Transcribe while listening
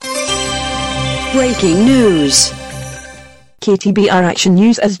Breaking news. KTBR Action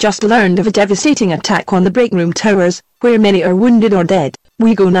News has just learned of a devastating attack on the Break Room Towers, where many are wounded or dead.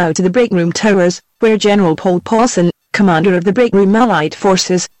 We go now to the Break Room Towers, where General Paul Paulson, commander of the Break Room Allied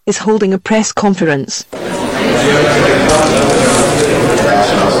Forces, is holding a press conference.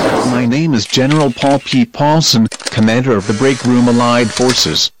 My name is General Paul P. Paulson, commander of the Break Room Allied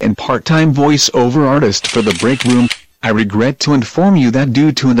Forces and part-time voice-over artist for the Break Room. I regret to inform you that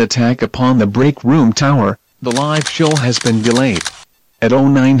due to an attack upon the Break Room Tower, the live show has been delayed. At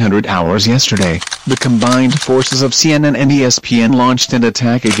 0900 hours yesterday, the combined forces of CNN and ESPN launched an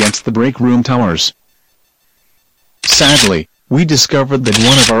attack against the Break Room Towers. Sadly, we discovered that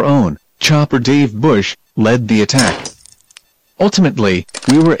one of our own, Chopper Dave Bush, led the attack. Ultimately,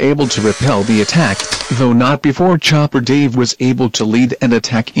 we were able to repel the attack, though not before Chopper Dave was able to lead an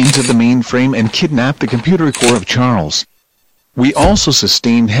attack into the mainframe and kidnap the computer core of Charles. We also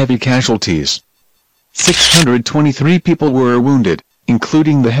sustained heavy casualties. 623 people were wounded,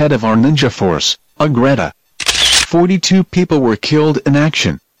 including the head of our ninja force, Agreda. 42 people were killed in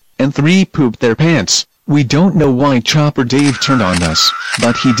action, and 3 pooped their pants. We don't know why Chopper Dave turned on us,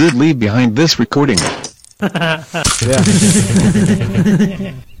 but he did leave behind this recording. Hey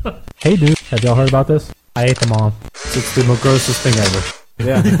dude, have y'all heard about this? I ate them all. It's the most grossest thing ever.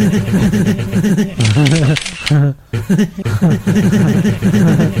 Yeah.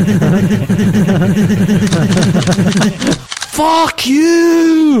 Fuck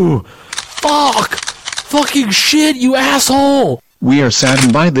you! Fuck! Fucking shit, you asshole! We are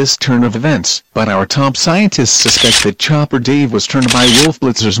saddened by this turn of events, but our top scientists suspect that Chopper Dave was turned by Wolf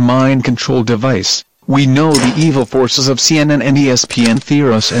Blitzer's mind control device. We know the evil forces of CNN and ESPN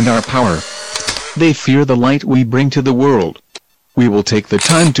fear us and our power. They fear the light we bring to the world. We will take the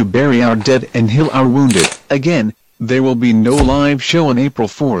time to bury our dead and heal our wounded. Again, there will be no live show on April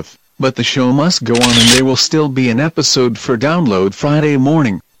 4th, but the show must go on and there will still be an episode for download Friday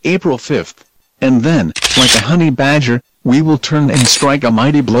morning, April 5th. And then, like a honey badger, we will turn and strike a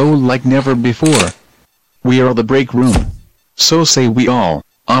mighty blow like never before. We are the Break Room. So say we all.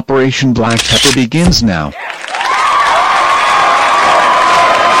 Operation Black Pepper begins now.